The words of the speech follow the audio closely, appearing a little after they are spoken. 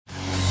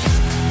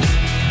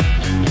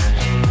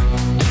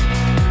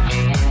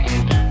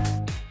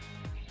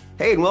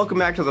Hey, and welcome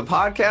back to the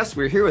podcast.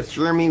 We're here with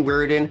Jeremy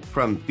Werden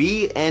from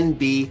bnbcalc.com.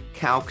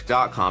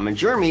 And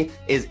Jeremy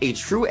is a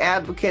true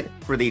advocate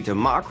for the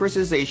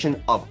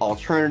democratization of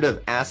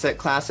alternative asset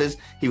classes.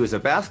 He was a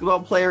basketball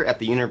player at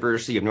the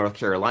University of North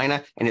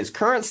Carolina, and his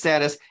current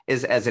status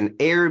is as an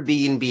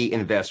Airbnb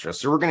investor.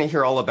 So we're going to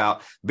hear all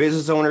about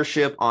business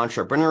ownership,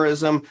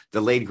 entrepreneurism,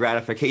 delayed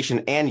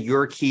gratification, and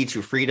your key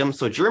to freedom.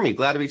 So Jeremy,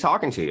 glad to be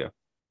talking to you.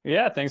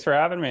 Yeah, thanks for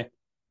having me.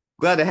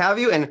 Glad to have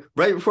you. And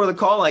right before the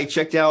call, I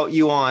checked out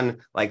you on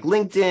like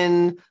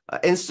LinkedIn,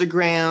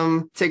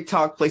 Instagram,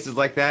 TikTok, places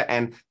like that.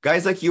 And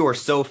guys like you are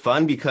so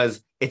fun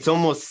because it's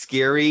almost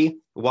scary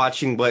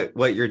watching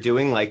what you're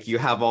doing. Like you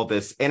have all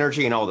this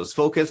energy and all this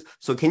focus.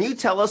 So can you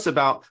tell us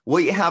about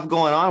what you have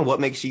going on? What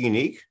makes you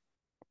unique?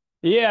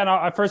 Yeah, and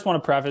I first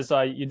want to preface,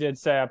 you did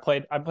say I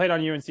played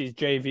on UNC's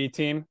JV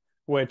team,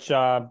 which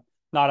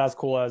not as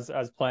cool as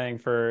playing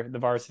for the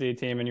varsity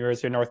team in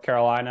University of North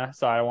Carolina.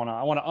 So I want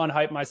to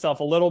unhype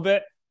myself a little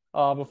bit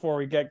before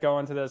we get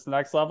going to this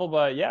next level.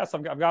 But yes,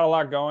 I've got a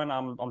lot going.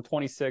 I'm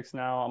 26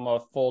 now. I'm a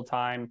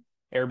full-time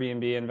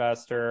Airbnb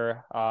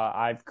investor.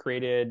 I've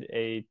created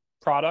a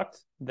product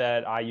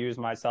that I use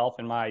myself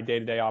in my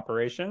day-to-day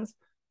operations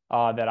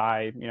that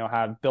I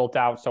have built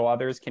out so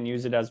others can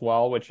use it as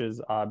well, which is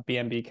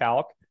BNB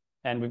Calc.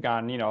 And we've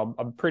gotten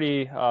a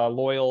pretty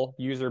loyal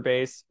user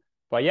base.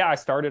 But yeah, I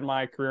started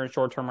my career in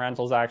short-term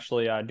rentals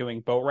actually doing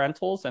boat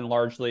rentals and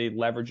largely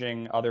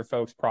leveraging other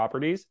folks'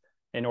 properties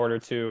in order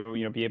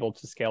to be able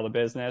to scale the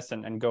business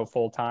and go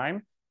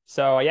full-time.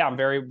 So yeah, I'm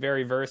very,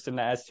 very versed in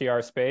the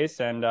STR space,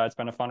 and it's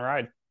been a fun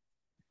ride.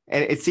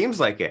 And it seems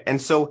like it.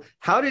 And so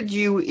how did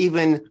you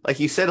even,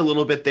 like you said a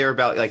little bit there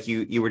about like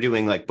you were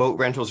doing like boat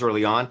rentals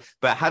early on,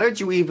 but how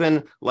did you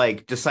even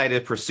like decide to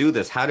pursue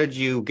this? How did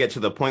you get to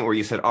the point where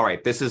you said, all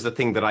right, this is the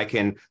thing that I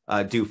can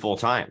do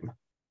full-time?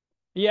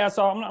 Yeah,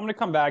 so I'm going to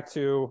come back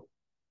to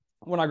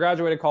when I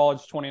graduated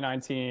college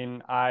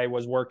 2019, I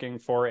was working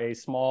for a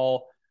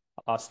small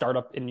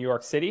startup in New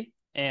York City.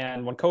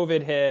 And when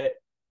COVID hit,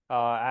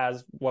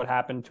 as what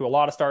happened to a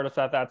lot of startups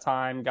at that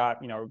time,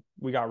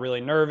 we got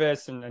really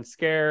nervous and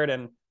scared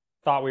and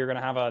thought we were going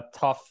to have a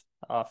tough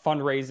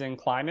fundraising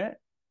climate.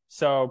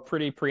 So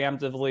pretty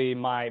preemptively,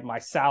 my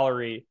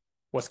salary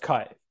was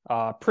cut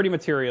pretty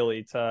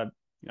materially to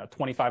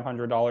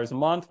 $2,500 a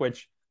month,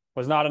 which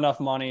was not enough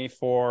money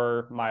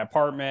for my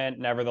apartment,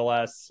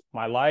 nevertheless,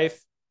 my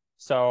life.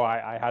 So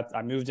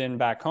I moved in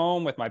back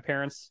home with my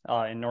parents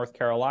in North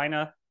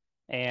Carolina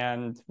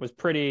and was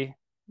pretty,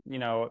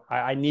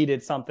 I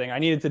needed something. I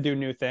needed to do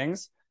new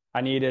things. I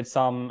needed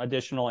some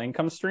additional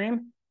income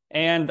stream.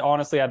 And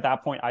honestly, at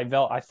that point,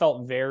 I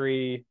felt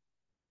very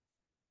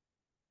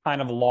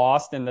kind of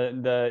lost in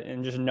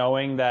just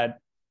knowing that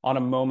on a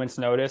moment's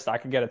notice, I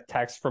could get a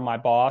text from my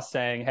boss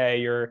saying,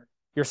 hey, your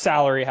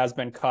salary has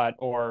been cut,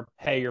 or,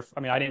 hey,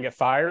 I didn't get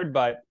fired,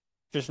 but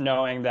just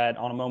knowing that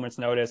on a moment's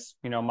notice,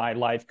 my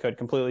life could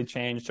completely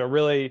change. So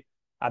really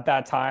at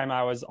that time,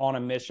 I was on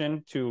a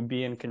mission to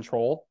be in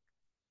control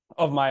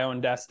of my own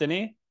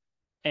destiny.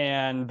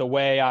 And the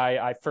way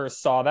I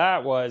first saw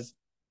that was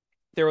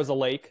there was a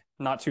lake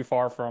not too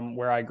far from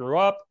where I grew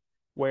up,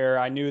 where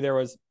I knew there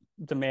was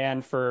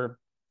demand for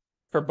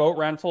boat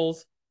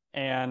rentals.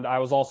 And I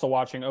was also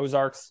watching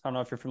Ozarks. I don't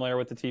know if you're familiar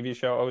with the TV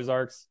show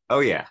Ozarks. Oh,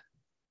 yeah.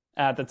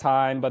 At the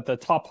time, but the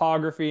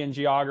topography and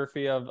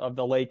geography of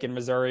the lake in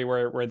Missouri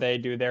where they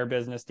do their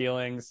business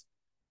dealings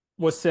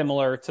was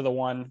similar to the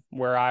one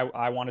where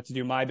I wanted to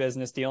do my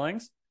business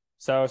dealings.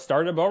 So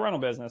started a boat rental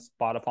business,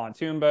 bought a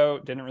pontoon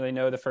boat, didn't really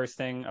know the first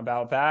thing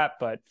about that,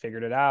 but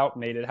figured it out,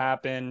 made it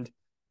happen,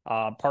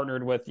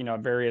 partnered with,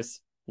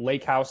 various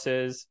lake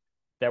houses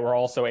that were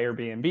also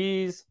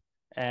Airbnbs,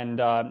 and,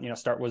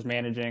 was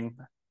managing,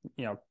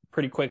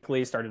 pretty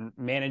quickly started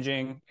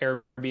managing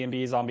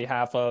Airbnbs on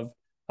behalf of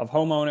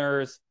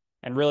homeowners,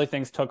 and really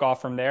things took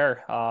off from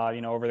there.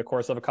 Over the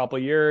course of a couple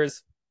of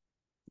years,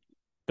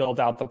 built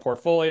out the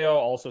portfolio,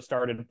 also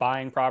started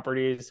buying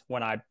properties.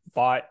 When I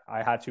bought,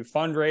 I had to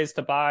fundraise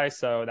to buy.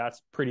 So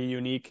that's pretty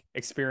unique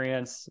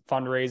experience,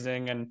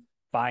 fundraising and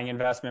buying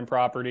investment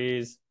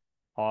properties.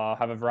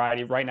 Have a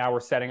variety. Right now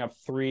we're setting up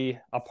 3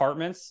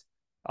 apartments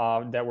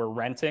that we're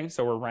renting.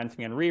 So we're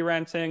renting and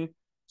re-renting.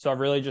 So I've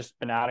really just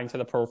been adding to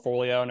the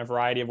portfolio in a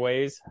variety of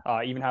ways.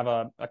 Even have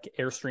a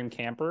Airstream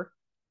camper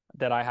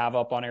that I have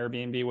up on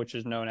Airbnb, which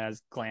is known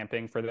as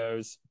glamping for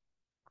those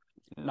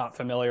not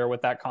familiar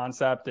with that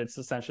concept. It's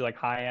essentially like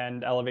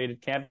high-end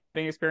elevated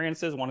camping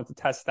experiences. Wanted to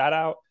test that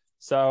out.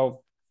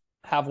 So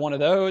have one of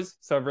those.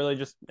 So I've really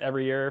just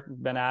every year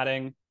been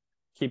adding,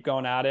 keep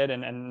going at it,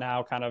 and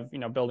now kind of,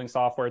 building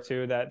software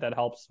too that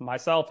helps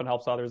myself and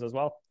helps others as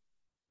well.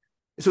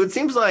 So it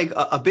seems like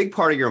a big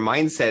part of your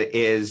mindset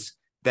is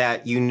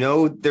that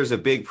there's a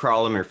big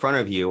problem in front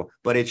of you,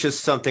 but it's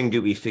just something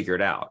to be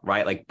figured out,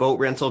 right? Like boat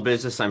rental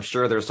business, I'm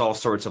sure there's all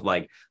sorts of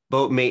like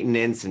boat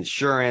maintenance,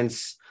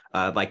 insurance,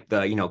 like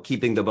the,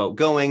 keeping the boat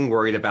going,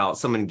 worried about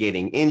someone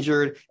getting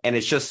injured. And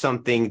it's just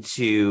something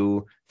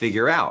to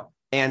figure out.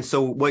 And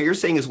so what you're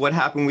saying is what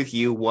happened with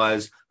you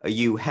was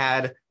you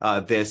had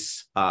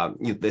this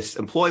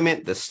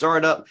employment, this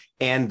startup,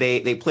 and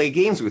they play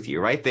games with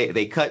you, right?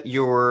 They cut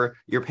your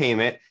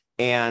payment,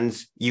 and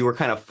you were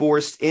kind of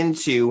forced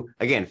into,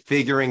 again,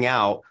 figuring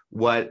out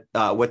what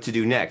to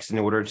do next in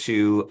order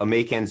to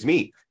make ends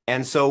meet.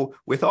 And so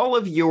with all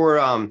of your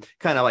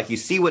kind of like, you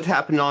see what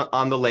happened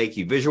on the lake,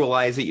 you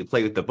visualize it, you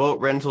play with the boat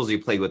rentals,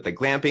 you play with the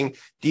glamping.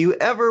 Do you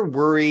ever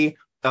worry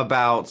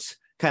about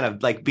kind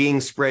of like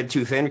being spread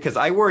too thin? Because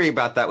I worry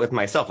about that with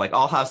myself. Like,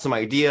 I'll have some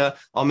idea,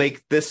 I'll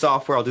make this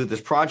software, I'll do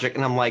this project,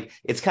 and I'm like,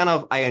 it's kind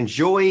of, I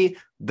enjoy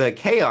the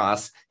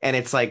chaos, and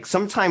it's like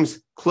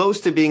sometimes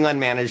close to being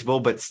unmanageable,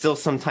 but still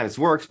sometimes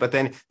works. But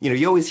then,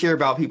 you always hear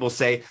about people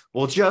say,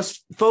 well,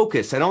 just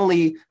focus and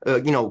only,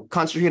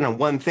 concentrate on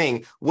one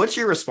thing. What's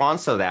your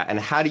response to that? And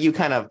how do you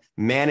kind of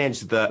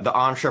manage the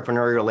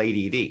entrepreneurial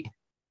ADD?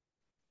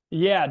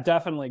 Yeah,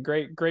 definitely.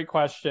 Great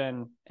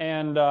question.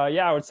 And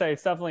yeah, I would say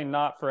it's definitely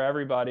not for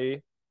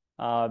everybody.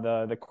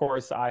 The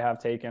course I have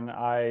taken,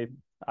 I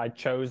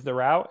chose the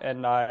route,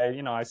 and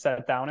I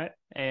set down it.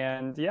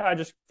 And yeah, I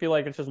just feel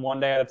like it's just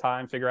one day at a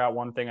time, figure out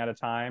one thing at a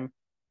time.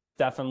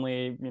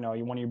 Definitely,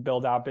 when you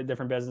build out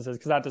different businesses,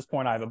 because at this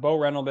point I have a boat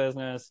rental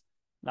business,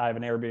 I have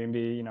an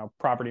Airbnb,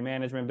 property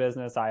management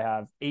business. I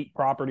have 8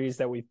 properties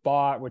that we've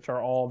bought, which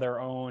are all their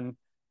own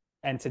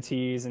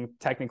entities and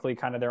technically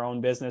kind of their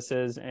own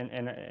businesses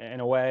in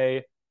a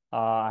way.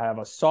 I have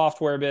a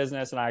software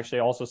business, and I actually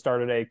also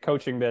started a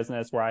coaching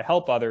business where I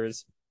help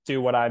others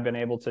do what I've been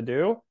able to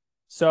do.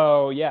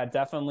 So yeah,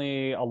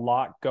 definitely a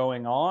lot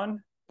going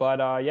on,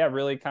 but yeah,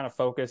 really kind of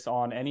focus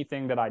on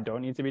anything that I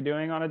don't need to be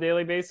doing on a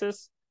daily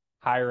basis,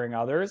 hiring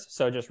others.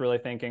 So just really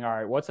thinking, all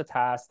right, what's a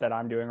task that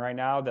I'm doing right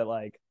now that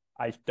like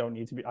I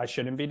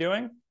shouldn't be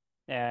doing,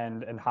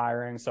 and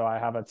hiring. So I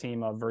have a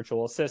team of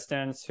virtual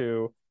assistants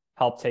who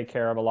help take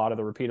care of a lot of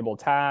the repeatable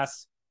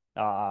tasks.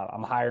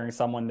 I'm hiring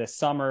someone this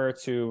summer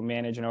to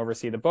manage and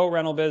oversee the boat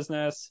rental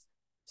business.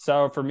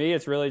 So for me,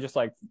 it's really just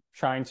like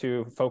trying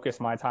to focus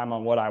my time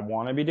on what I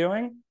want to be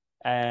doing,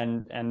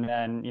 and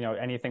then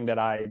anything that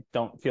I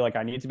don't feel like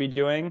I need to be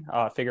doing,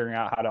 figuring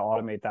out how to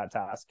automate that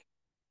task.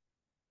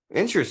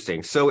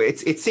 Interesting. So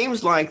it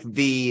seems like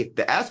the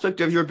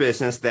aspect of your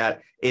business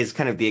that is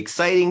kind of the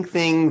exciting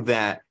thing,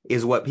 that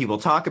is what people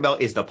talk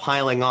about, is the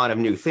piling on of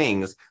new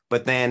things.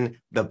 But then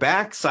the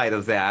backside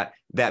of that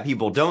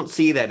people don't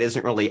see, that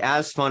isn't really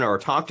as fun or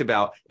talked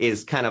about,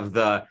 is kind of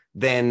the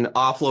then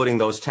offloading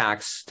those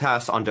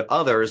tasks onto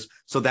others,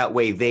 so that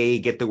way they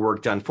get the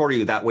work done for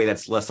you. That way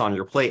that's less on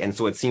your plate. And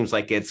so it seems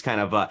like it's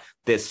kind of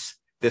this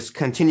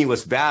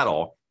continuous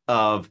battle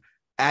of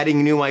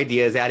adding new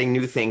ideas, adding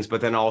new things,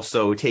 but then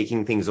also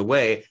taking things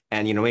away.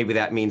 And, maybe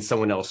that means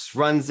someone else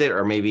runs it,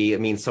 or maybe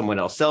it means someone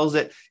else sells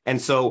it. And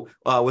so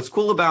what's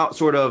cool about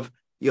sort of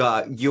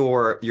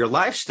your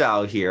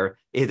lifestyle here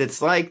is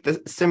it's like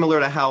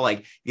similar to how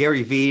like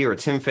Gary Vee or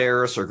Tim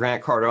Ferriss or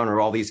Grant Cardone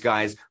or all these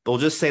guys, they'll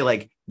just say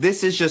like,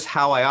 this is just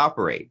how I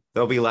operate.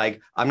 They'll be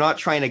like, I'm not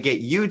trying to get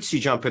you to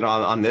jump in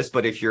on this,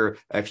 but if you're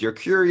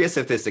curious,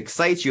 if this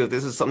excites you, if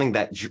this is something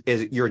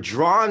that you're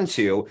drawn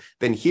to,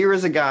 then here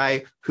is a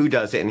guy who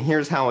does it, and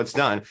here's how it's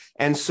done.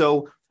 And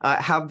so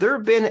have there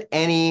been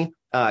any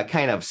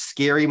kind of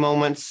scary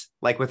moments,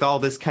 like with all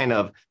this kind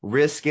of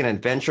risk and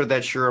adventure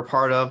that you're a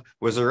part of?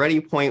 Was there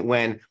any point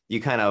when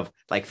you kind of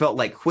like felt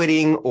like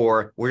quitting,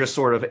 or were just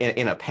sort of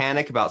in a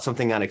panic about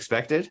something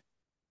unexpected?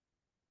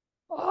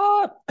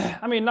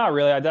 I mean, not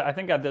really. I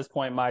think at this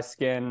point my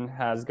skin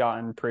has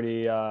gotten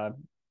pretty I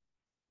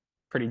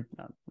don't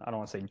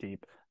want to say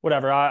deep.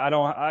 Whatever. I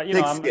don't.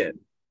 Thick I'm skin.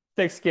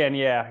 thick skin.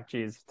 Yeah.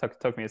 Geez,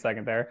 took me a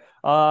second there.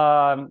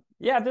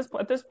 Yeah.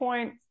 At this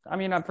point, I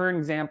mean, for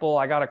example,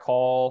 I got a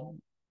call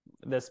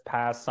this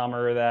past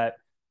summer that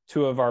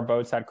 2 of our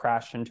boats had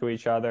crashed into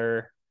each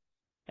other,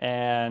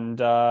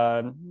 and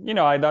I'm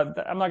not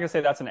gonna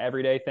say that's an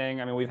everyday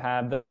thing. I mean, we've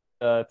had the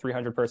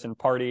 300-person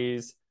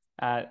parties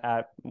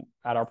at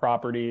our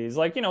properties.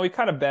 Like, we've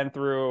kind of been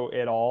through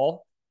it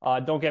all.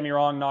 Don't get me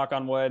wrong, knock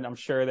on wood, I'm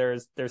sure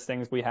there's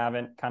things we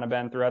haven't kind of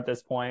been through at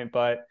this point,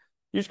 but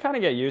you just kind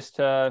of get used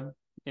to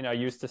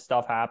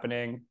stuff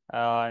happening,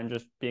 and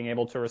just being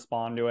able to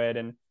respond to it,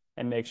 and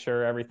make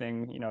sure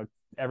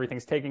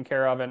everything's taken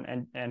care of,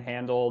 and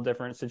handle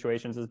different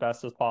situations as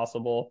best as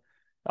possible.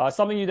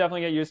 Something you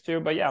definitely get used to,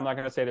 but yeah, I'm not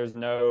going to say there's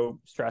no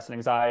stress and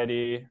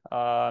anxiety.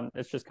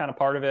 It's just kind of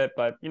part of it.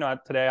 But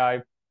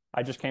today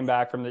I just came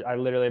back I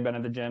literally been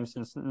at the gym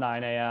since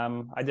 9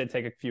 a.m. I did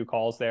take a few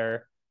calls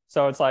there.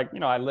 So it's like,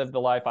 I live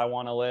the life I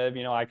want to live.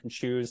 I can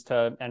choose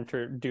to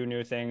do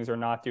new things or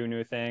not do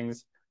new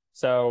things.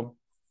 So,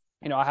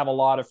 I have a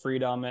lot of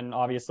freedom, and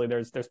obviously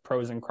there's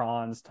pros and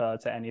cons to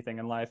anything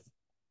in life.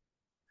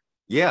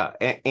 Yeah,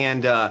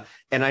 and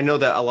I know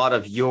that a lot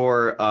of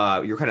your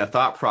kind of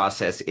thought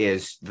process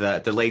is the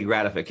delayed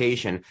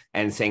gratification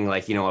and saying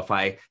like, you know, if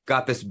I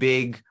got this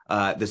big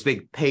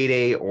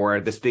payday or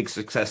this big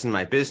success in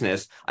my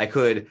business, I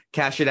could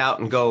cash it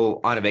out and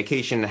go on a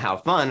vacation and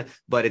have fun.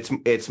 But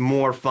it's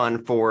more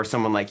fun for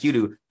someone like you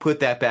to put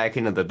that back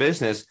into the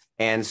business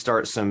and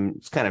start some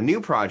kind of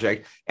new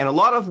project. And a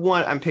lot of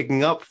what I'm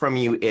picking up from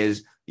you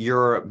is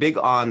you're big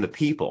on the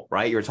people,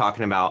 right? You're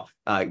talking about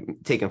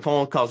taking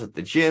phone calls at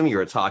the gym.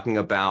 You're talking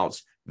about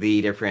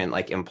the different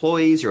like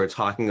employees. You're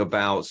talking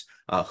about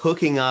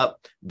hooking up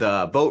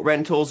the boat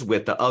rentals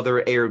with the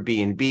other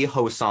Airbnb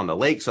hosts on the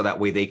lake so that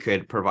way they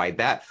could provide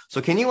that.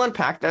 So can you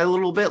unpack that a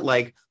little bit?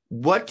 Like,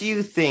 what do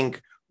you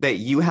think that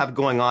you have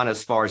going on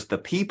as far as the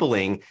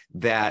peopling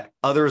that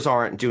others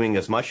aren't doing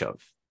as much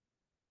of?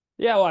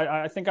 Yeah, well,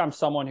 I think I'm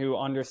someone who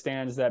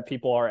understands that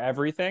people are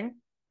everything,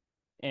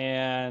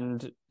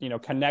 and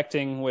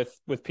connecting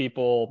with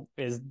people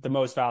is the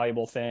most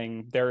valuable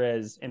thing there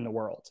is in the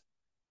world.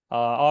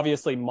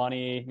 Obviously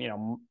money,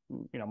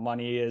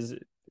 money is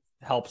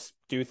helps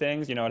do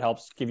things. It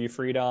helps give you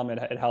freedom.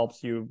 It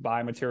helps you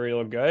buy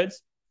material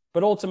goods,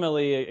 but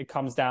ultimately it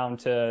comes down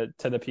to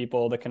the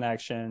people, the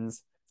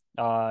connections,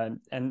 and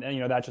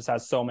that just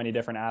has so many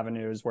different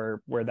avenues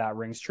where that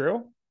rings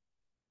true.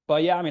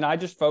 But yeah, I mean, I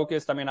just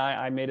focused. I mean,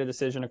 I made a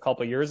decision a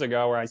couple of years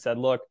ago where I said,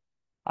 look,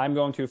 I'm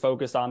going to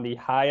focus on the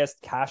highest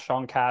cash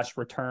on cash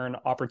return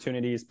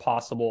opportunities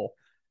possible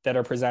that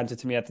are presented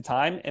to me at the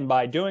time. And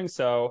by doing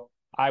so,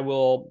 I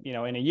will,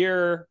 in a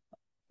year,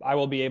 I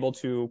will be able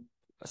to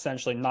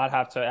essentially not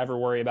have to ever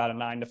worry about a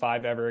 9 to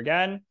 5 ever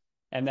again.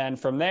 And then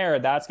from there,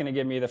 that's going to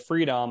give me the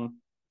freedom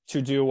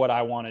to do what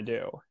I want to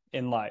do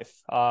in life.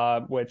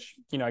 Which,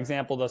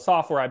 example, the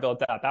software I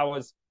built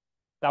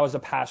that was a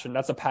passion.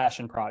 That's a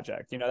passion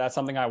project. That's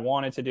something I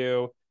wanted to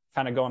do,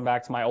 kind of going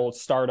back to my old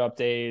startup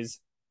days.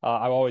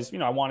 I always,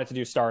 I wanted to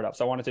do startups.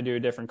 I wanted to do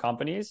different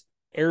companies.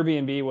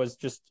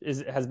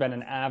 Airbnb has been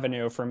an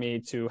avenue for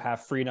me to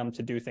have freedom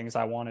to do things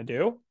I want to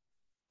do.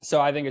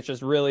 So I think it's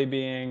just really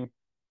being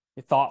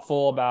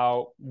thoughtful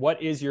about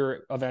what is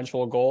your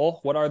eventual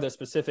goal? What are the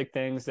specific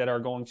things that are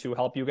going to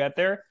help you get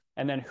there?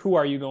 And then who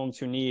are you going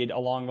to need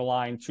along the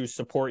line to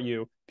support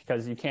you?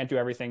 Because you can't do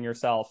everything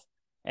yourself.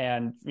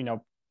 And,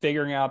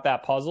 figuring out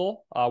that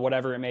puzzle,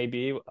 whatever it may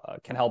be,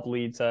 can help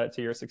lead to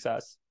your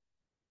success.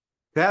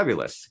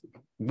 Fabulous.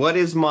 What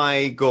is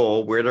my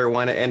goal? Where do I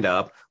want to end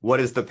up? What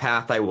is the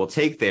path I will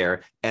take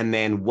there? And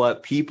then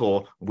what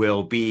people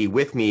will be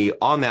with me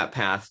on that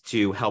path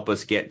to help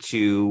us get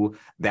to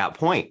that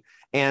point?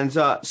 And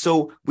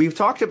so we've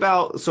talked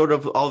about sort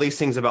of all these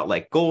things about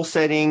like goal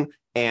setting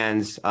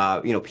and,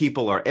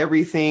 people are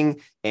everything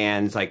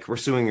and like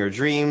pursuing your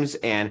dreams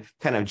and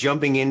kind of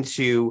jumping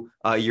into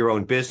your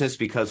own business,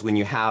 because when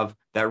you have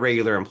that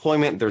regular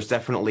employment, there's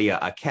definitely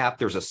a cap.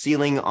 There's a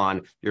ceiling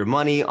on your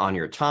money, on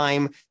your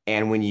time.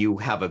 And when you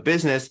have a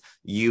business,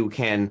 you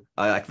can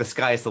like the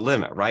sky is the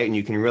limit, right? And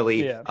you can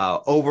really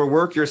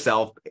overwork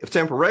yourself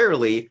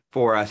temporarily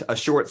for a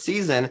short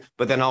season,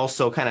 but then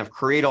also kind of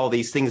create all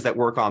these things that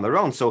work on their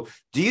own. So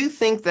do you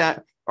think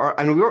that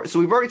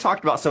we've already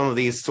talked about some of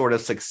these sort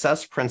of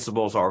success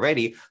principles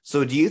already.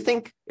 So do you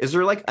think, is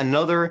there like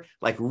another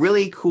like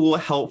really cool,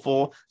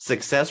 helpful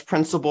success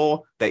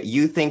principle that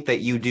you think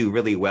that you do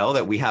really well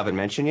that we haven't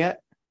mentioned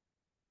yet?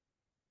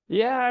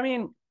 Yeah, I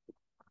mean,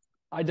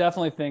 I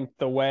definitely think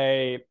the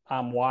way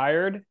I'm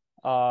wired,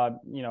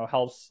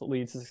 helps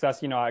lead to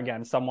success.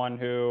 Again, someone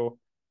who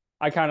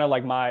I kind of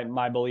like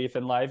my belief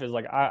in life is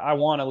like, I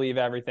want to leave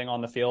everything on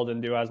the field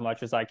and do as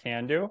much as I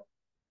can do.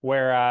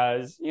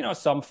 Whereas,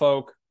 some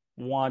folk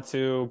want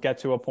to get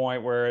to a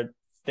point where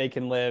they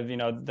can live,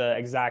 the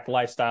exact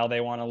lifestyle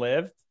they want to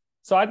live.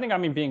 So I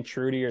think, being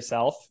true to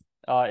yourself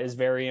is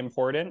very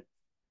important.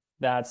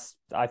 I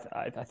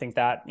think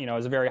that,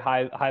 is a very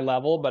high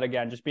level, but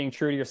again, just being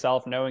true to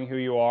yourself, knowing who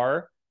you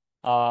are,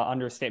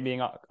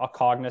 being a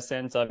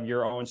cognizant of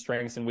your own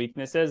strengths and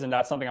weaknesses. And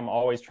that's something I'm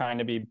always trying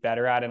to be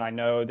better at. And I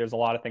know there's a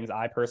lot of things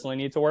I personally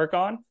need to work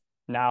on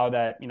now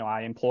that,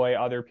 I employ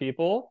other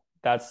people.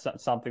 That's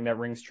something that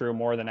rings true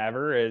more than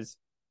ever, is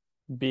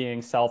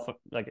being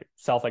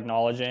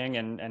self-acknowledging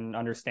and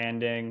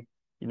understanding,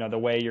 the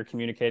way you're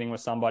communicating with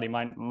somebody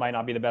might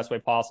not be the best way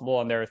possible.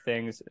 And there are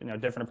things,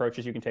 different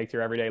approaches you can take to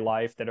your everyday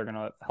life that are going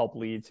to help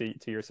lead to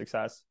your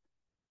success.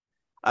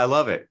 I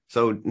love it.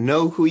 So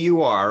know who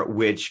you are,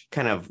 which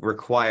kind of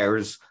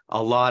requires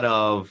a lot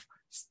of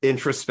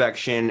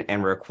introspection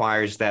and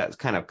requires that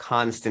kind of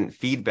constant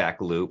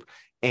feedback loop.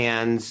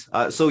 And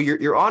so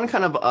you're on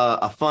kind of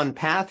a fun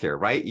path here,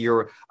 right?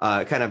 You're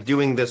kind of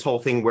doing this whole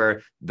thing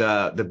where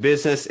the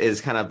business is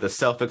kind of the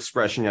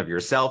self-expression of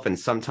yourself. And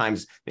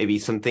sometimes maybe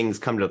some things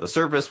come to the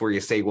surface where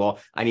you say, well,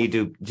 I need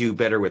to do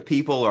better with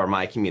people, or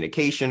my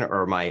communication,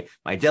 or my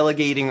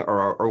delegating,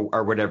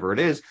 or whatever it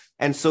is.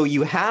 And so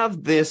you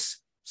have this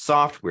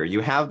software,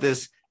 you have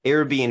this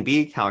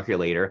Airbnb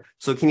calculator.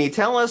 So can you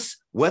tell us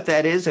what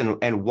that is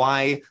and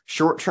why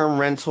short-term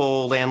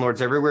rental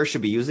landlords everywhere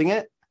should be using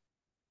it?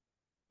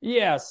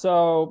 Yeah,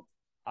 so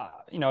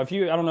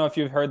I don't know if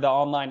you've heard the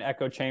online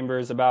echo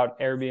chambers about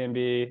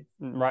Airbnb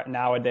right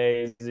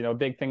nowadays. A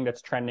big thing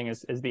that's trending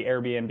is the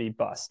Airbnb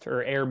bust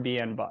or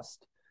Airbnb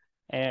bust.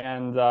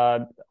 And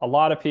a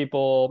lot of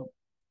people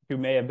who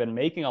may have been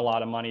making a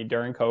lot of money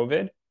during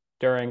COVID,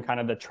 during kind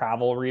of the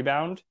travel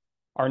rebound,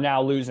 are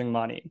now losing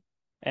money.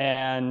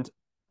 And,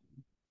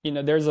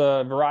 there's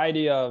a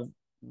variety of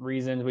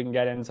reasons we can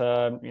get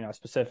into,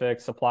 specific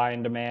supply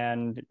and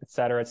demand, et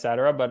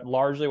cetera. But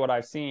largely what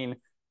I've seen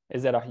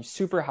is that a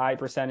super high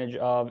percentage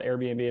of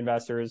Airbnb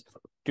investors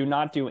do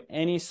not do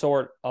any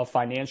sort of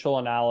financial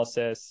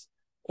analysis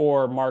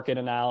or market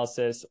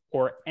analysis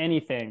or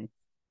anything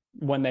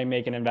when they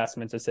make an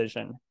investment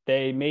decision.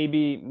 They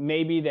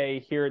maybe they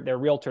hear their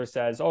realtor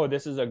says, "Oh,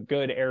 this is a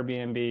good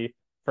Airbnb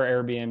for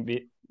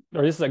Airbnb,"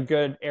 or "This is a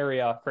good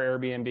area for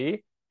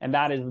Airbnb," and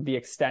that is the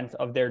extent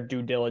of their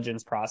due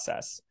diligence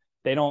process.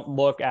 They don't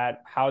look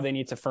at how they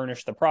need to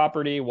furnish the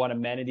property, what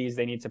amenities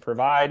they need to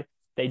provide.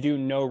 They do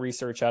no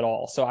research at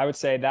all. So I would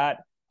say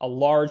that a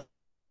large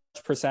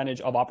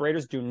percentage of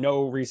operators do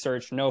no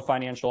research, no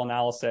financial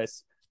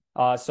analysis.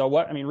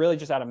 Really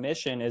just out of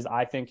mission is,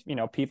 I think,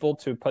 people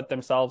to put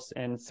themselves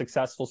in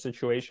successful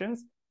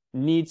situations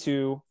need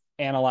to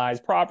analyze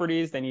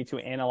properties. They need to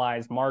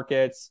analyze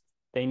markets.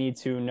 They need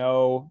to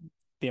know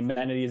the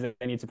amenities that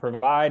they need to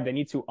provide. They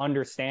need to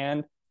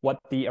understand what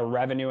the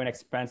revenue and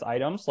expense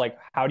items, like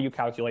how do you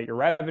calculate your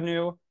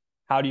revenue?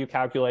 How do you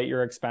calculate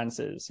your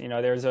expenses?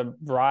 There's a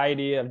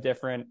variety of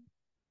different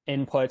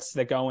inputs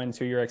that go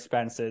into your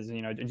expenses. Do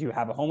you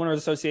have a homeowners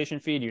association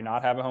fee? Do you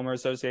not have a homeowners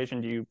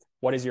association?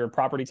 What is your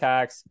property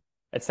tax,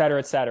 et cetera,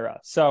 et cetera.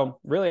 So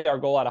really our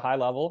goal at a high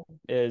level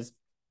is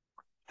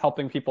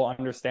helping people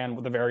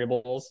understand the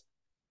variables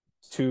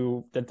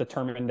that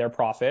determine their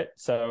profit.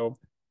 So,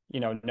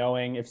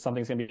 knowing if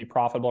something's going to be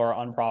profitable or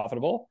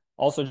unprofitable.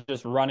 Also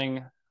just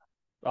running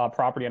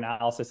property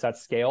analysis at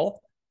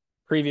scale.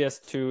 Previous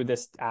to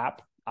this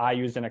app, I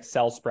used an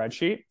Excel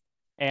spreadsheet,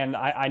 and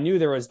I knew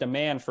there was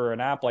demand for an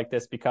app like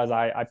this because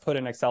I put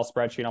an Excel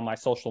spreadsheet on my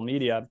social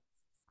media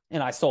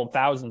and I sold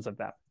thousands of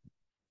them.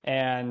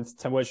 And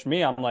to which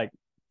I'm like,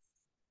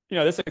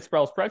 this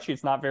Excel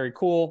spreadsheet's not very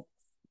cool.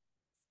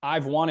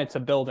 I've wanted to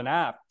build an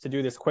app to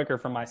do this quicker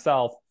for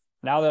myself.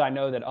 Now that I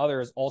know that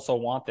others also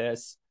want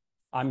this,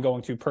 I'm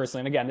going to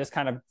personally, and again, this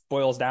kind of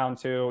boils down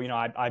to,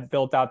 I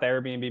built out the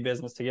Airbnb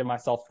business to give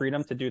myself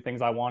freedom to do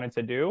things I wanted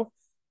to do.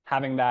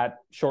 Having that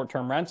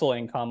short-term rental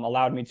income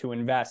allowed me to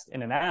invest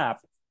in an app.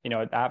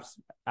 Apps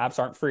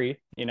aren't free.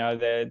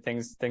 The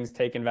things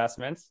take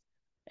investments,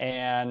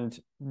 and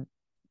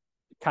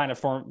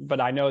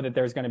but I know that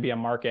there's going to be a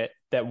market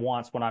that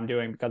wants what I'm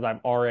doing because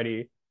I've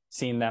already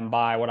seen them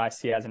buy what I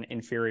see as an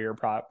inferior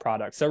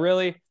product. So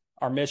really,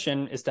 our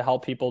mission is to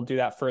help people do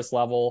that first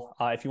level.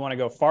 If you want to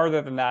go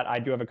farther than that, I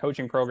do have a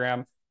coaching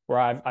program where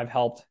I've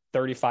helped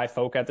 35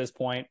 folk at this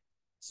point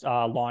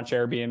launch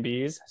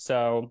Airbnbs.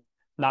 So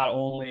not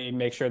only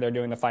make sure they're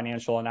doing the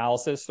financial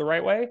analysis the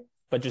right way,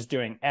 but just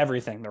doing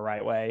everything the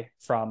right way,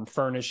 from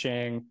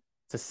furnishing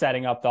to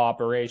setting up the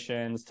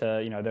operations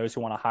to, those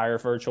who want to hire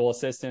virtual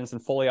assistants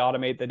and fully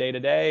automate the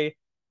day-to-day,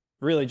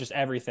 really just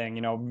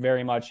everything,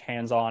 very much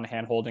hands-on,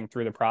 hand-holding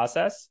through the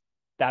process.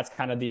 That's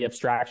kind of the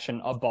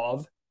abstraction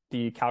above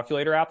the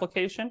calculator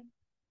application.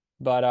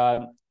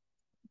 But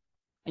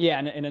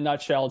in a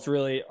nutshell, it's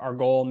really our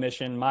goal,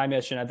 mission, my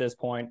mission at this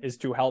point is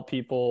to help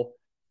people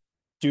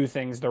do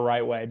things the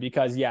right way.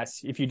 Because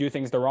yes, if you do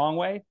things the wrong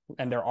way,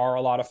 and there are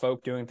a lot of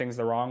folk doing things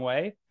the wrong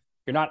way,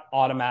 you're not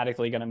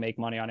automatically going to make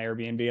money on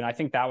Airbnb. And I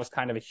think that was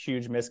kind of a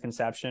huge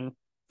misconception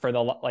for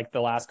the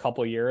last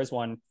couple of years,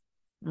 when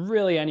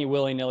really any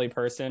willy-nilly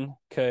person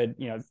could,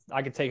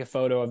 I could take a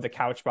photo of the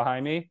couch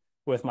behind me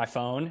with my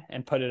phone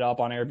and put it up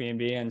on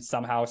Airbnb, and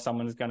somehow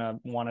someone's going to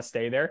want to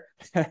stay there.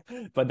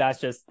 But that's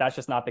just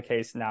not the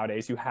case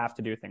nowadays. You have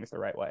to do things the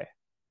right way.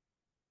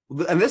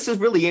 And this is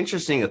really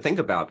interesting to think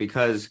about,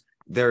 because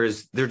there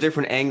are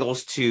different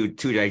angles to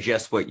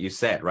digest what you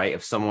said, right?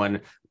 If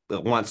someone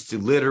wants to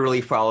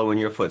literally follow in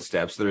your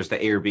footsteps, there's the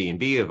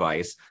Airbnb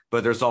advice,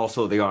 but there's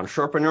also the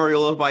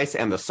entrepreneurial advice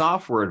and the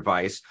software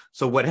advice.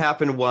 So what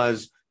happened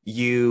was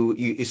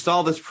you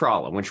saw this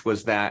problem, which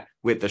was that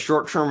with the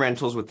short-term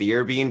rentals, with the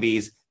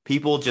Airbnbs,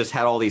 people just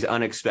had all these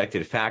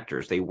unexpected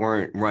factors. They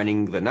weren't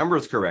running the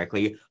numbers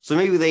correctly. So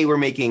maybe they were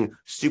making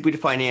stupid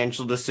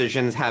financial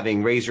decisions,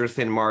 having razor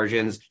thin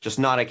margins, just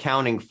not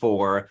accounting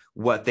for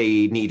what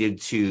they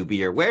needed to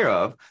be aware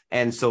of.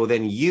 And so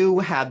then you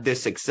had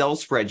this Excel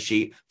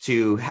spreadsheet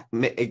to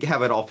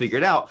have it all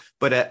figured out.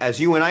 But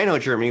as you and I know,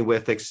 Jeremy,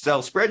 with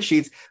Excel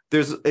spreadsheets,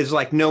 there's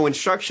like no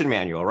instruction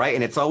manual, right?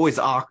 And it's always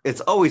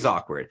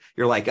awkward.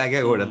 You're like, I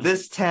gotta go to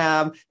this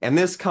tab and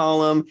this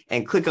column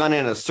and click on it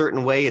in a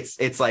certain way.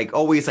 It's like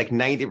always like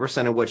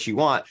 90% of what you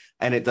want.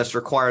 And it just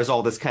requires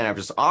all this kind of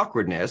just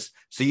awkwardness.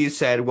 So you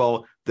said,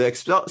 well, the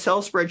Excel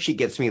spreadsheet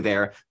gets me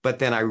there, but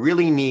then I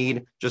really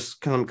need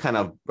just some kind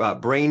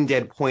of brain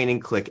dead point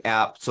and click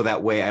app. So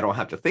that way I don't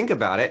have to think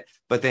about it.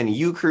 But then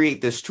you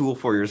create this tool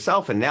for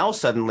yourself. And now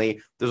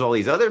suddenly there's all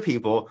these other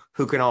people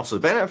who can also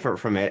benefit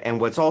from it. And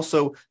what's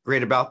also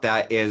great about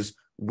that is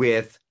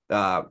with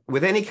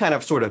any kind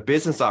of sort of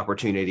business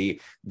opportunity,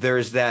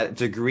 there's that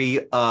degree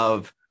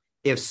of,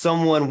 if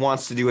someone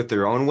wants to do it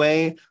their own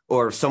way,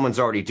 or if someone's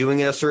already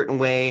doing it a certain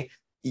way,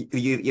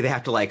 you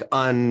have to like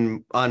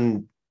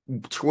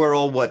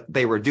twirl what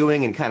they were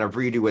doing and kind of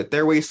redo it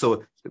their way.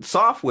 So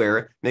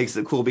software makes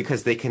it cool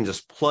because they can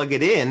just plug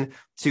it in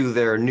to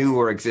their new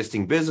or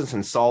existing business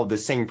and solve the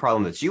same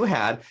problem that you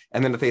had.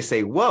 And then if they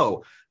say,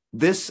 whoa,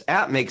 this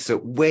app makes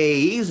it way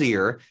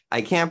easier.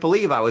 I can't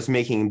believe I was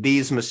making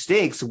these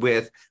mistakes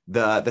with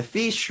the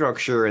fee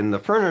structure and the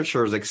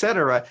furnitures, et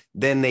cetera.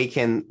 Then they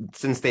can,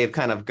 since they've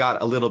kind of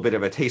got a little bit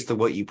of a taste of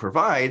what you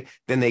provide,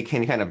 then they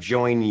can kind of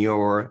join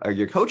your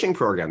coaching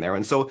program there.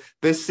 And so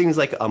this seems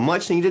like a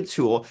much needed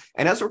tool.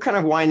 And as we're kind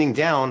of winding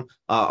down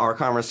our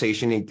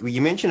conversation,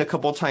 you mentioned a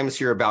couple of times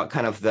here about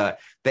kind of the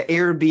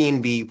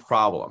Airbnb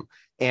problem.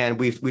 And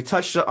we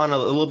touched on it a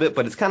little bit,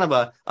 but it's kind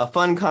of a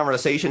fun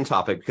conversation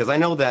topic, because I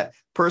know that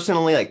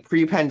personally, like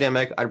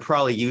pre-pandemic, I'd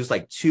probably use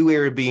like 2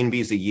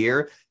 Airbnbs a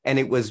year, and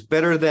it was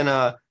better than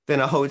a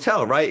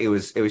hotel, right? It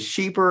was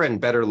cheaper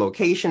and better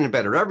location and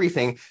better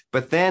everything.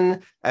 But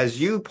then, as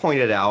you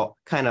pointed out,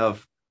 kind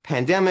of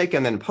pandemic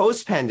and then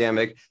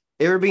post-pandemic,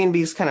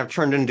 Airbnb's kind of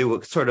turned into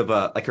a sort of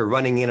a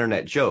running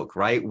internet joke,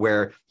 right?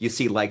 Where you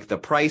see like the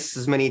price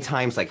is many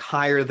times like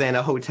higher than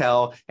a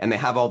hotel, and they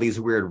have all these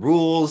weird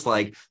rules,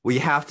 like, well, you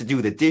have to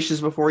do the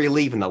dishes before you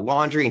leave and the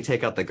laundry and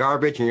take out the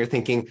garbage. And you're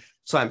thinking,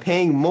 so I'm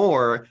paying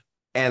more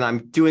and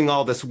I'm doing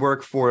all this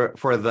work for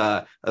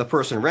the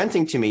person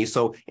renting to me.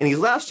 So in these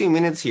last few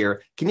minutes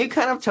here, can you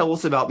kind of tell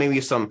us about maybe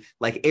some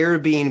like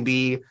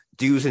Airbnb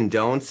do's and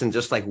don'ts and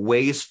just like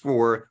ways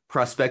for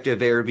prospective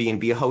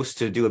Airbnb hosts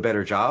to do a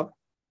better job?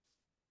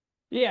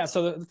 Yeah,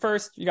 so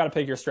first you got to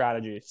pick your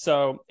strategy.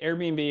 So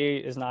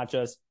Airbnb is not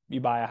just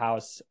you buy a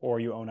house or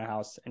you own a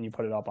house and you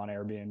put it up on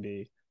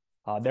Airbnb.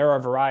 There are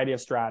a variety of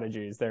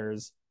strategies.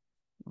 There's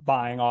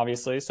buying,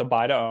 obviously, so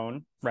buy to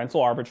own, rental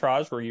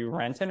arbitrage, where you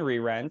rent and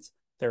re-rent.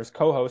 There's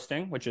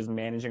co-hosting, which is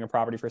managing a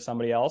property for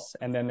somebody else.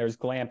 And then there's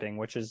glamping,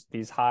 which is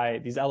these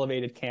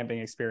elevated camping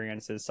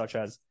experiences, such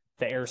as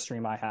the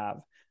Airstream I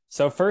have.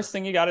 So first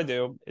thing you got to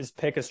do is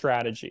pick a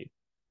strategy,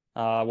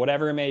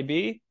 whatever it may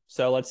be.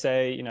 So let's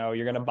say, if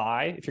you're going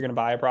to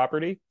buy a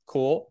property,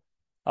 cool.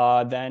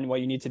 Then what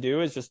you need to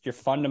do is just your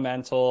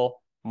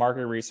fundamental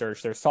market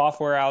research. There's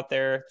software out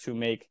there to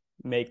make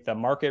the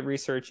market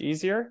research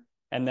easier.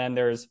 And then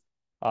there's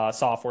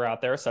software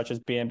out there such as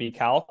B&B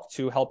Calc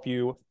to help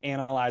you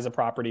analyze a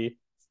property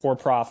for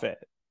profit.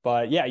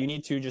 But yeah, you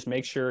need to just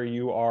make sure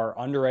you are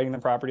underwriting the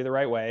property the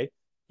right way.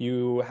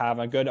 You have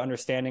a good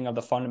understanding of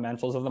the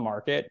fundamentals of the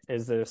market.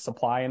 Is the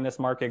supply in this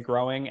market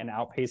growing and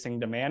outpacing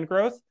demand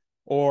growth?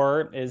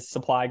 Or is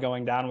supply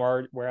going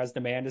downward whereas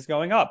demand is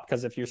going up?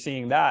 Because if you're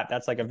seeing that,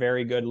 that's like a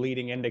very good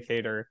leading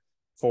indicator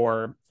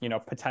for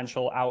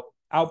potential out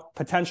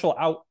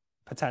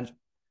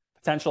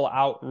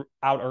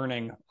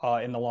earning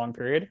in the long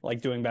period,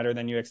 like doing better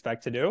than you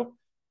expect to do.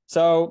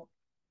 So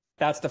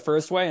that's the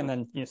first way. And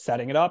then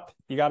setting it up,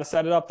 you got to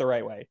set it up the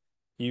right way.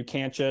 You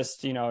can't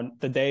just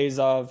the days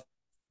of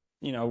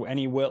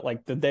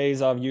the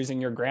days of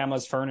using your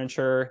grandma's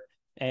furniture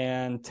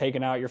and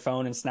taking out your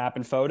phone and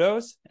snapping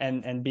photos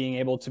and being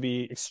able to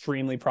be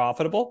extremely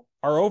profitable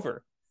are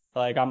over.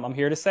 Like I'm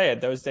here to say it.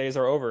 Those days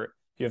are over.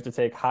 You have to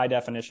take high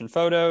definition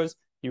photos.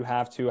 You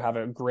have to have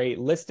a great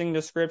listing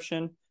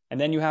description. And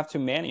then you have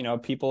to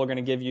people are going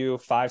to give you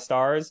 5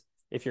 stars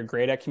if you're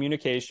great at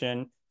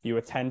communication, you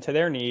attend to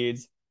their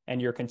needs,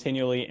 and you're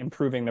continually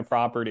improving the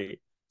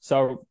property.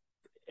 So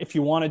if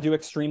you want to do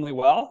extremely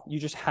well, you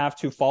just have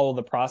to follow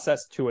the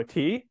process to a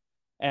T.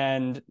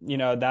 And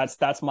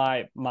that's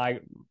my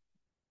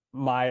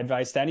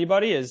advice to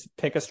anybody is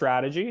pick a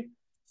strategy,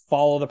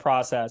 follow the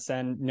process.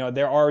 And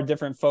there are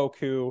different folk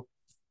who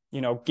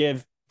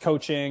give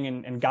coaching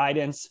and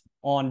guidance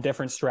on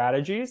different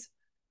strategies.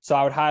 So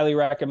I would highly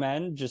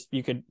recommend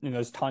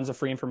there's tons of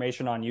free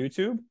information on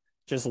YouTube.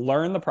 Just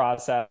learn the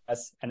process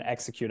and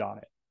execute on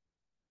it.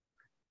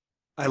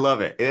 I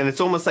love it. And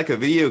it's almost like a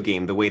video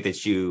game, the way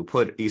that you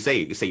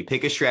say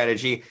pick a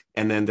strategy,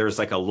 and then there's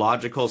like a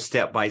logical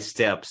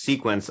step-by-step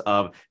sequence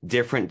of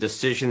different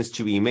decisions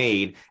to be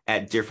made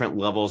at different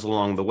levels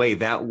along the way.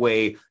 That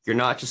way, you're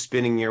not just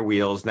spinning your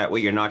wheels. That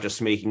way, you're not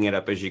just making it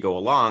up as you go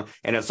along.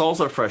 And it's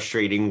also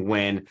frustrating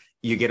when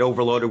you get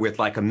overloaded with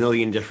like a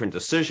million different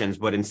decisions.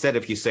 But instead,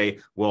 if you say,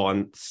 well,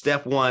 on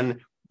step 1,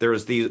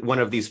 there's one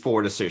of these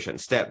 4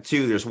 decisions. Step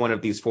 2, there's one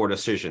of these 4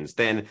 decisions.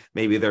 Then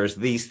maybe there's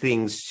these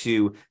things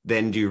to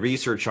then do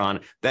research on.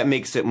 That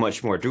makes it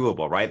much more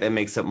doable, right? That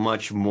makes it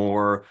much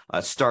more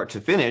start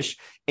to finish.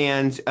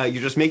 And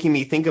you're just making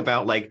me think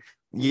about like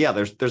Yeah,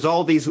 there's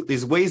all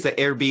these ways that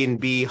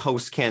Airbnb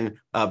hosts can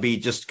be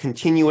just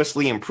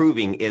continuously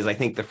improving is, I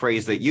think, the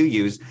phrase that you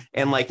use.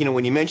 And like,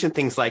 when you mention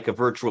things like a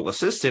virtual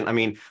assistant, I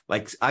mean,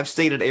 like I've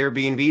stayed at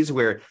Airbnbs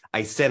where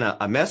I sent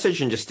a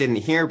message and just didn't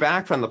hear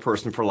back from the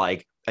person for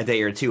like a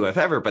day or two, if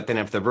ever. But then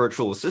if the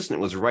virtual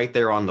assistant was right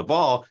there on the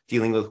ball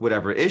dealing with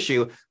whatever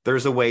issue,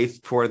 there's a way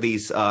for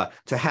these to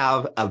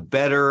have a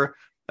better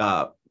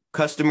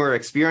customer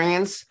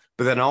experience,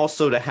 but then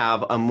also to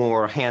have a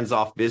more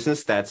hands-off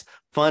business that's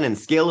fun and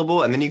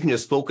scalable. And then you can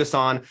just focus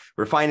on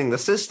refining the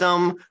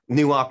system,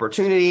 new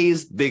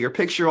opportunities, bigger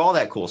picture, all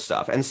that cool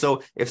stuff. And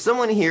so if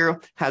someone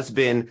here has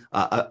been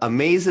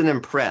amazed and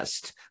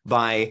impressed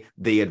by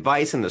the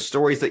advice and the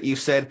stories that you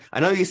said,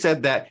 I know you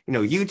said that,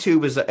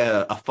 YouTube is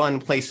a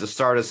fun place to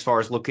start as far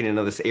as looking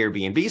into this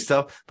Airbnb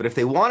stuff. But if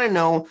they want to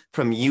know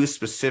from you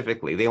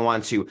specifically, they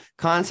want to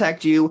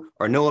contact you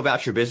or know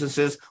about your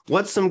businesses,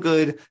 what's some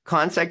good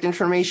contact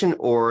information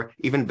or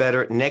even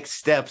better next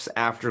steps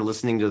after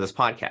listening to this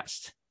podcast?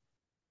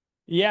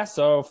 Yeah,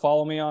 so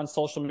follow me on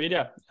social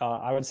media.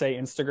 I would say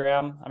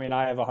Instagram. I mean,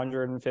 I have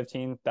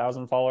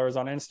 115,000 followers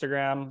on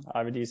Instagram. I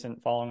have a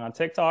decent following on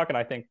TikTok, and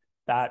I think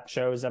that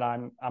shows that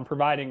I'm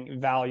providing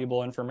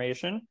valuable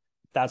information.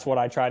 That's what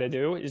I try to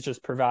do, is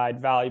just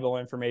provide valuable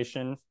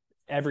information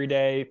every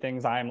day,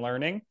 things I'm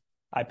learning,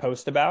 I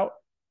post about.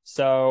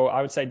 So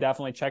I would say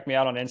definitely check me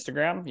out on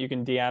Instagram. You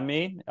can DM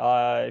me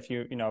if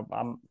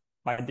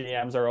my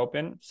DMs are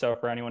open. So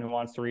for anyone who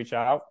wants to reach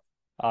out,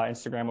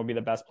 Instagram would be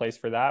the best place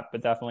for that.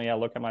 But definitely,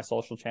 look at my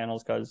social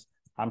channels because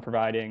I'm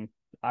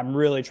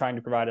really trying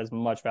to provide as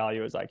much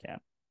value as I can.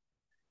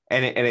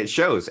 And it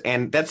shows.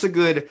 And that's a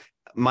good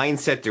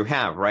mindset to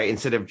have, right?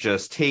 Instead of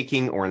just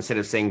taking, or instead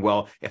of saying,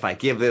 well, if I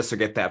give this or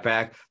get that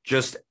back,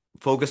 just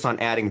focus on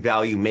adding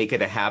value, make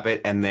it a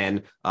habit. And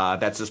then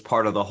that's just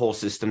part of the whole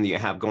system that you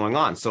have going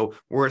on. So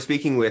we're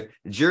speaking with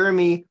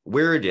Jeremy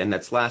Werden.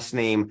 That's last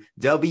name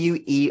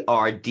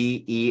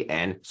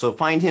Werden. So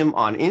find him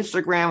on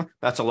Instagram.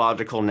 That's a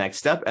logical next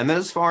step. And then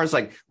as far as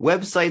like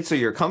websites or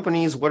your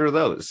companies, what are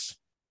those?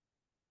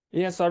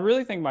 Yeah, so I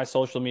really think my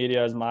social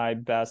media is my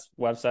best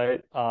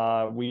website.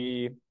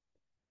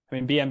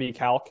 BNB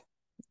Calc,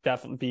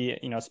 definitely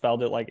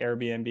spelled it like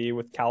Airbnb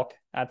with calc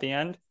at the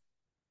end.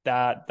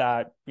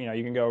 That you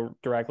can go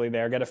directly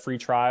there, get a free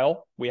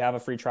trial. We have a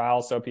free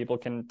trial so people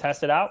can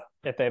test it out.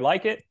 If they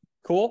like it,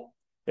 cool.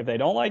 If they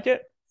don't like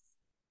it,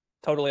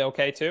 totally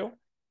okay too.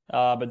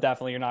 But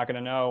definitely you're not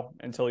going to know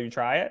until you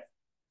try it.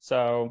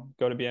 So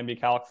go to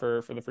BNB Calc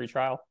for the free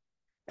trial.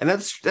 And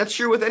that's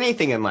true with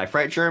anything in life,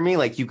 right, Jeremy?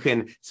 Like you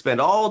can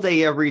spend all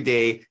day, every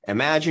day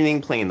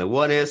imagining, playing the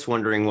what ifs,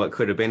 wondering what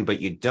could have been,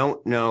 but you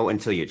don't know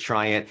until you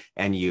try it,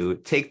 and you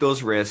take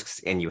those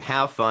risks and you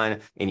have fun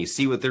and you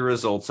see what the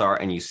results are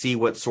and you see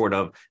what sort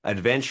of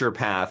adventure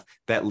path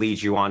that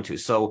leads you onto.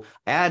 So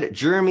add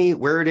Jeremy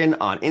Werden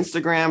on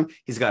Instagram.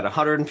 He's got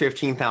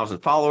 115,000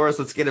 followers.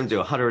 Let's get him to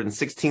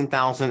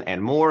 116,000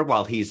 and more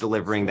while he's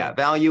delivering that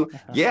value.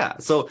 Yeah.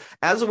 So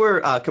as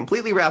we're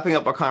completely wrapping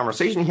up our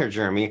conversation here,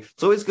 Jeremy,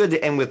 it's always good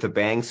to end with a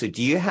bang. So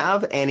do you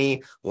have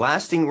any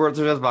lasting words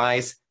of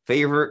advice,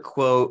 favorite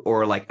quote,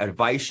 or like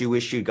advice you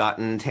wish you'd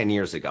gotten 10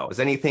 years ago? Has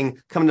anything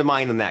come to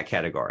mind in that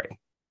category?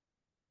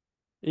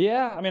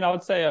 Yeah, I mean, I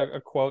would say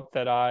a quote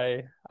that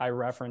I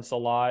reference a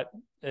lot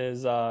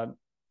is actually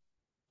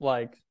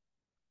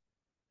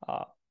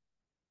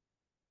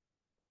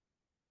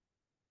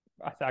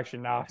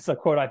now it's a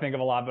quote I think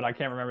of a lot, but I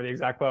can't remember the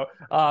exact quote.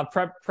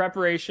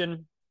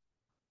 Preparation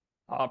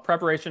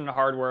and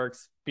hard work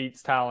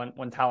beats talent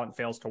when talent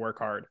fails to work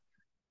hard.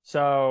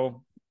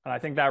 So I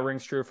think that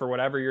rings true for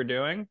whatever you're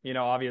doing.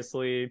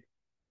 Obviously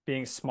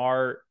being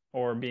smart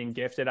or being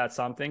gifted at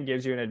something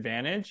gives you an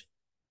advantage.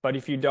 But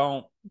if you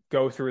don't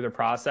go through the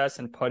process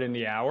and put in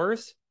the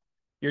hours,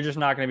 you're just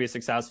not going to be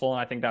successful.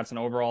 And I think that's an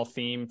overall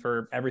theme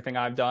for everything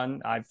I've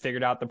done. I've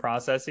figured out the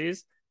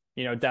processes.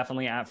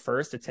 Definitely at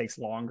first, it takes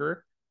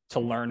longer to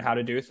learn how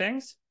to do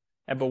things.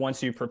 But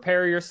once you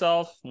prepare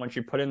yourself, once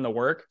you put in the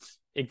work,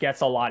 it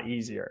gets a lot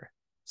easier.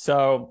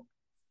 So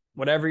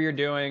whatever you're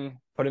doing,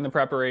 put in the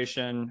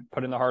preparation,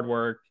 put in the hard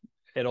work.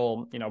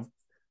 It'll,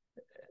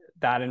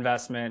 that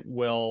investment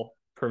will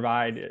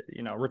provide,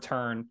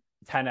 return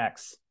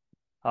 10x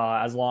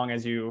as long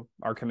as you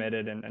are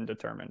committed and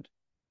determined.